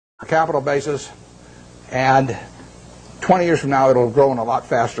capital basis, and 20 years from now it'll have grown a lot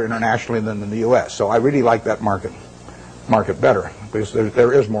faster internationally than in the U.S. So I really like that market better, because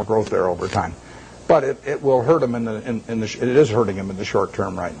there is more growth there over time. But it will hurt them it is hurting them in the short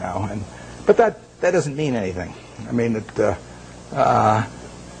term right now. But that doesn't mean anything. I mean,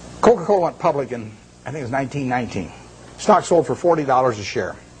 Coca-Cola went public in, I think it was 1919. Stock sold for $40 a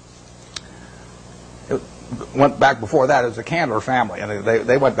share. It went back before that as the Candler family, and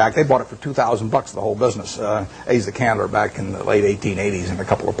they went back. They bought it for $2,000, the whole business. Asa Candler back in the late 1880s in a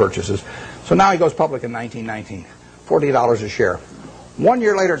couple of purchases. So now he goes public in 1919, $40 a share. 1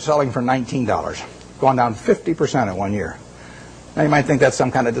 year later, it's selling for $19, gone down 50% in 1 year. Now you might think that's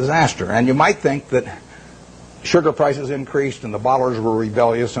some kind of disaster, and you might think that sugar prices increased and the bottlers were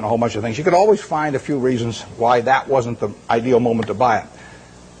rebellious and a whole bunch of things. You could always find a few reasons why that wasn't the ideal moment to buy it.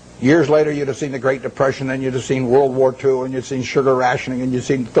 Years later, you'd have seen the Great Depression, and you'd have seen World War II, and you'd seen sugar rationing, and you'd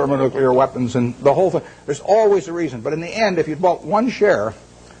seen thermonuclear weapons, and the whole thing. There's always a reason. But in the end, if you'd bought one share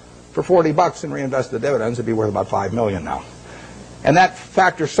for $40 and reinvested the dividends, it'd be worth about $5 million now. And that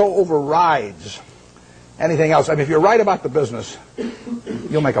factor so overrides anything else. I mean, if you're right about the business,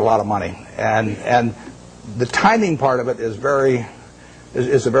 you'll make a lot of money. And the timing part of it is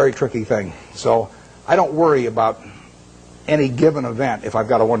a very tricky thing. So I don't worry about any given event if I've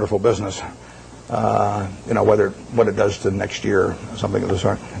got a wonderful business, what it does to next year or something of the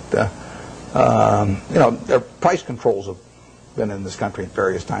sort. Their price controls have been in this country at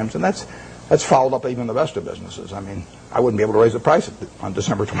various times, and that's fouled up even the best of businesses. I mean, I wouldn't be able to raise the price on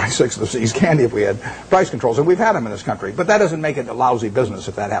December 26th of See's Candy if we had price controls, and we've had them in this country. But that doesn't make it a lousy business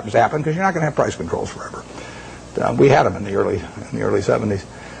if that happens to happen, because you're not going to have price controls forever. We had them in the early 70s.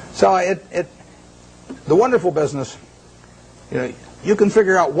 So the wonderful business. You can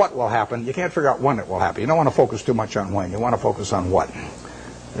figure out what will happen. You can't figure out when it will happen. You don't want to focus too much on when. You want to focus on what.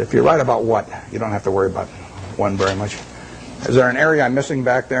 If you're right about what, you don't have to worry about when very much. Is there an area I'm missing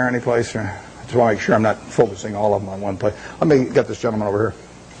back there any place? I just want to make sure I'm not focusing all of them on one place. Let me get this gentleman over here.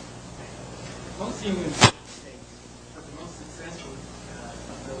 Most human mistakes, but the most successful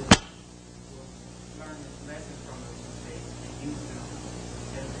of those will learn lessons from those mistakes and use them to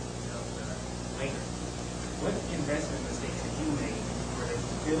benefit themselves later. What investment mistakes have you made where they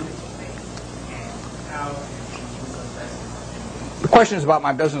build it and how can you use those lessons? The question is about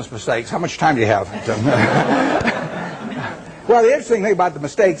my business mistakes. How much time do you have? Well, the interesting thing about the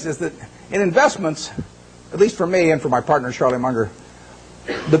mistakes is that in investments, at least for me and for my partner Charlie Munger,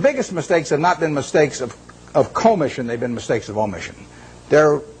 the biggest mistakes have not been mistakes of commission, they've been mistakes of omission.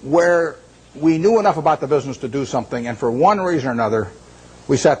 They're where we knew enough about the business to do something, and for one reason or another,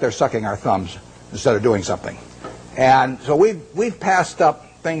 we sat there sucking our thumbs instead of doing something. And so we've passed up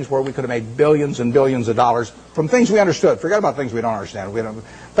things where we could have made billions and billions of dollars from things we understood. Forget about things we don't understand. In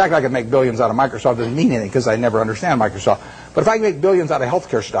fact, I could make billions out of Microsoft. Doesn't mean anything because I never understand Microsoft. But if I can make billions out of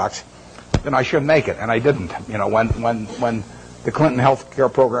healthcare stocks, then I should make it, and I didn't. When the Clinton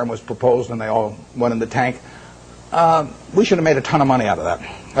healthcare program was proposed and they all went in the tank, we should have made a ton of money out of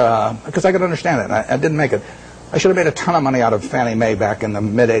that because I could understand it. And I didn't make it. I should have made a ton of money out of Fannie Mae back in the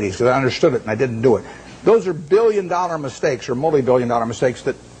mid-'80s because I understood it and I didn't do it. Those are billion-dollar mistakes or multi-billion-dollar mistakes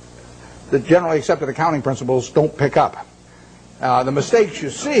that generally accepted accounting principles don't pick up. The mistakes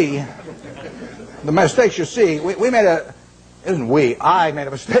you see, we made I made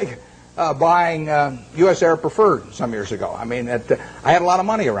a mistake buying U.S. Air Preferred some years ago. I mean, I had a lot of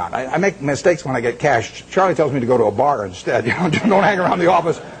money around. I make mistakes when I get cash. Charlie tells me to go to a bar instead. Don't hang around the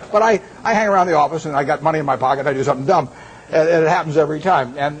office. But I hang around the office and I got money in my pocket. I do something dumb. And it happens every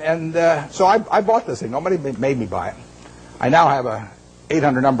time. So I bought this thing. Nobody made me buy it. I now have a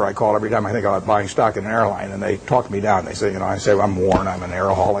 800 number I call every time I think about buying stock in an airline, and they talk me down. They say, I say, well, I'm Warren, I'm an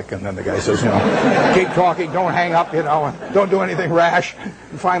airaholic, and then the guy says, keep talking, don't hang up, and don't do anything rash.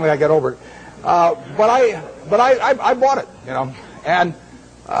 And finally, I get over it. But I bought it, and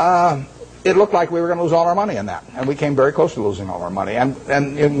it looked like we were going to lose all our money in that, and we came very close to losing all our money, and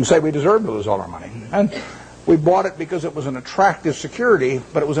you can say we deserved to lose all our money, and we bought it because it was an attractive security,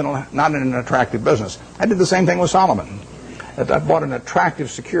 but it was not in an attractive business. I did the same thing with Solomon. I bought an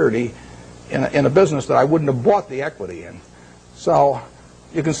attractive security in a business that I wouldn't have bought the equity in. So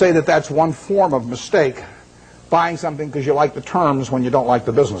you can say that that's one form of mistake, buying something because you like the terms when you don't like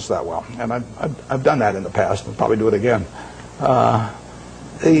the business that well. And I've done that in the past and probably do it again.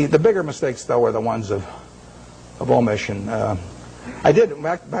 The bigger mistakes, though, are the ones of omission. I did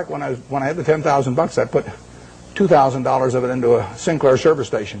back when I had the $10,000. I put $2,000 of it into a Sinclair service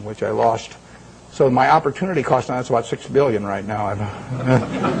station, which I lost. So my opportunity cost on that's about $6 billion right now.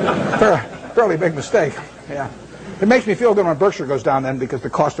 Fairly big mistake. Yeah. It makes me feel good when Berkshire goes down then, because the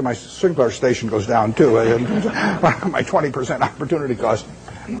cost of my Sinclair station goes down too. My 20% opportunity cost.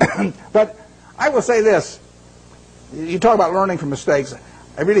 But I will say this. You talk about learning from mistakes.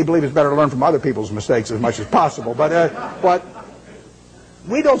 I really believe it's better to learn from other people's mistakes as much as possible. But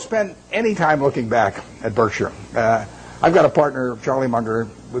we don't spend any time looking back at Berkshire. I've got a partner, Charlie Munger.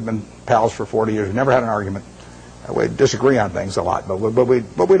 We've been pals for 40 years. We've never had an argument. We disagree on things a lot, but we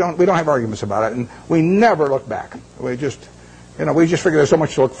don't have arguments about it, and we never look back. We just figure there's so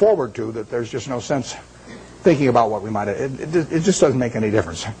much to look forward to that there's just no sense thinking about what we might have. It just doesn't make any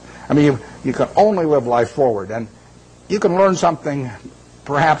difference. I mean, you can only live life forward, and you can learn something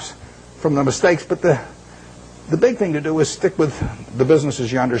perhaps from the mistakes, but the big thing to do is stick with the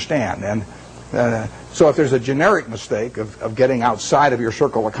businesses you understand. And so if there's a generic mistake of getting outside of your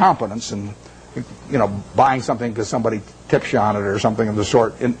circle of competence and buying something because somebody tips you on it or something of the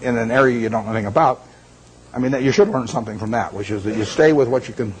sort in an area you don't know anything about, I mean, that you should learn something from that, which is that you stay with what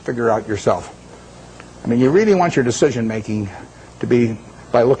you can figure out yourself. I mean, you really want your decision making to be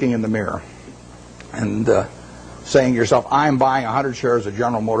by looking in the mirror and saying to yourself, I'm buying 100 shares of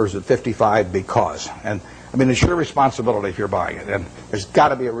General Motors at 55 because. And I mean, it's your responsibility if you're buying it, and there's got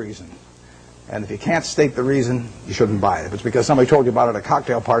to be a reason. And if you can't state the reason, you shouldn't buy it. If it's because somebody told you about it at a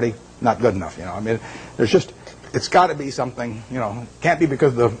cocktail party, not good enough. I mean, it's got to be something. It can't be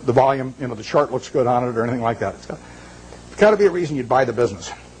because the volume, the chart looks good on it or anything like that. It's got to be a reason you'd buy the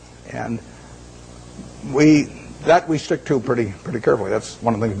business, and we stick to pretty carefully. That's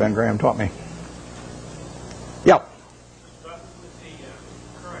one of the things Ben Graham taught me. Yeah. But with the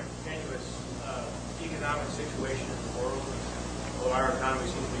current tenuous economic situation in the world, although our economy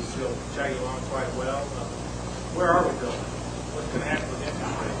seems to be still chugging along quite well, where are we going? What's going to happen with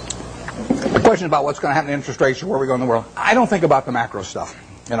interest rates? The question about what's going to happen to interest rates or where we go in the world, I don't think about the macro stuff.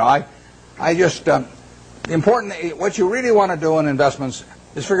 I just important. What you really want to do in investments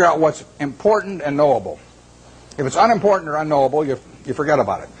is figure out what's important and knowable. If it's unimportant or unknowable, you forget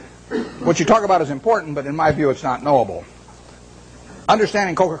about it. What you talk about is important, but in my view, it's not knowable.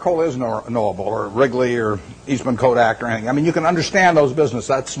 Understanding Coca-Cola is knowable, or Wrigley, or Eastman Kodak, or anything. I mean, you can understand those businesses.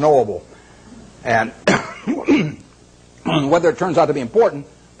 That's knowable. And whether it turns out to be important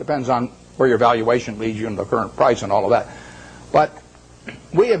depends on where your valuation leads you and the current price and all of that. But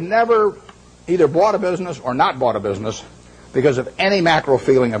we have never either bought a business or not bought a business because of any macro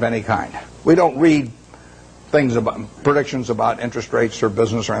feeling of any kind. We don't read things about predictions about interest rates or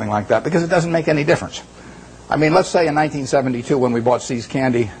business or anything like that because it doesn't make any difference. I mean, let's say in 1972 when we bought See's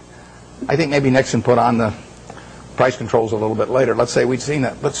Candy, I think maybe Nixon put on the price controls a little bit later. Let's say we'd seen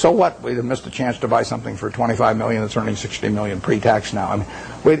that. But so what? We'd have missed a chance to buy something for $25 million that's earning $60 million pre-tax now. I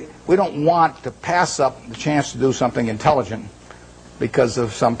mean, we don't want to pass up the chance to do something intelligent because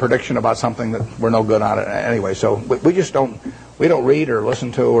of some prediction about something that we're no good on it anyway. So we just don't read or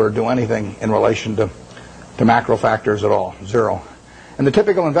listen to or do anything in relation to macro factors at all. Zero. And the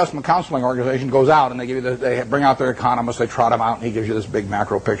typical investment counseling organization goes out and they bring out their economists, they trot him out, and he gives you this big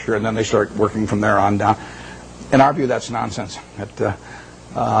macro picture, and then they start working from there on down. In our view, that's nonsense.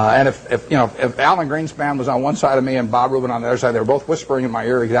 And if Alan Greenspan was on one side of me and Bob Rubin on the other side, they were both whispering in my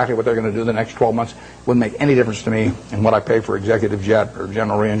ear exactly what they're going to do the next 12 months. It wouldn't make any difference to me in what I pay for executive jet or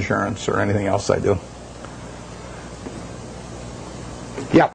general reinsurance or anything else I do.